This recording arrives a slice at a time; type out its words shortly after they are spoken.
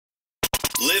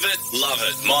Live it, love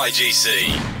it,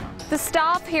 MyGC. The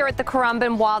staff here at the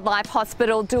Currumbin Wildlife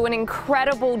Hospital do an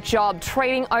incredible job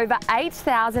treating over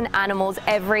 8,000 animals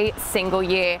every single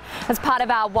year. As part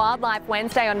of our Wildlife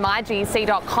Wednesday on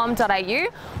mygc.com.au,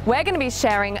 we're going to be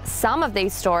sharing some of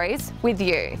these stories with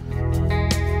you.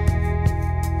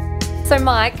 So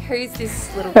Mike, who's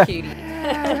this little cutie?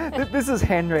 This is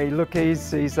Henry. Look,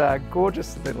 he's a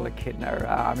gorgeous little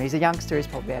echidna. He's a youngster, he's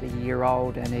probably about a year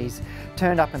old, and he's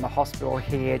turned up in the hospital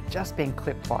here, just been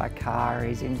clipped by a car.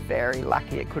 He's in very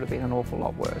lucky. It could have been an awful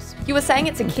lot worse. You were saying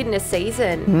it's echidna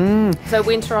season. So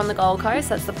winter on the Gold Coast,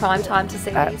 that's the prime time to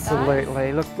see these guys?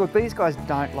 Absolutely. Look, these guys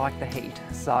don't like the heat.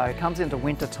 So it comes into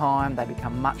winter time, they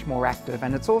become much more active,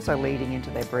 and it's also leading into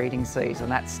their breeding season.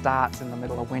 That starts in the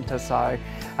middle of winter, so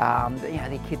you know,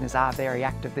 the echidnas are very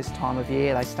active this time of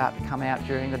year. They start to come out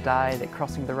during the day, they're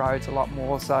crossing the roads a lot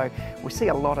more, so we see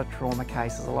a lot of trauma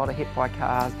cases, a lot of hit by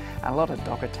cars, and a lot of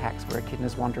dog attacks where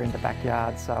echidnas wander into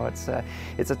backyards. So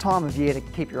it's a time of year to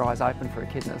keep your eyes open for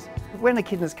echidnas. When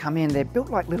echidnas come in, they're built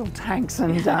like little tanks,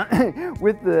 and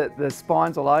with the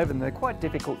spines all over them, they're quite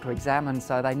difficult to examine,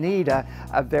 so they need a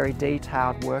very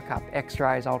detailed workup,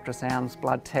 x-rays, ultrasounds,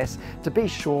 blood tests, to be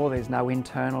sure there's no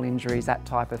internal injuries, that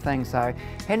type of thing. So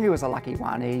Henry was a lucky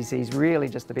one. He's really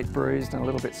just a bit bruised and a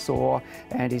little bit sore,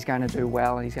 and he's going to do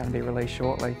well, and he's going to be released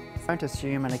shortly. Don't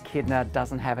assume an echidna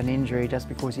doesn't have an injury just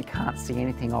because you can't see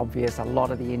anything obvious. A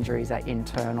lot of the injuries are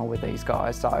internal with these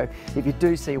guys. So if you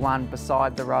do see one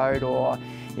beside the road, or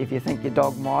if you think your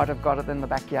dog might have got it in the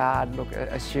backyard, look,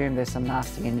 assume there's some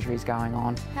nasty injuries going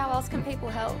on. How else can people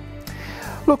help?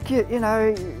 Look, you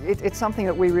know, it's something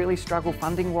that we really struggle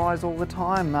funding-wise all the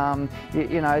time.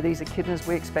 You know, these echidnas,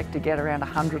 we expect to get around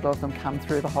 100 of them come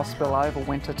through the hospital over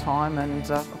winter time,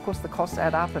 and of course the costs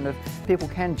add up, and if people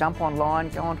can jump online,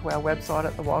 go onto our website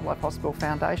at the Wildlife Hospital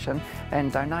Foundation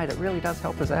and donate, it really does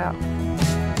help us out.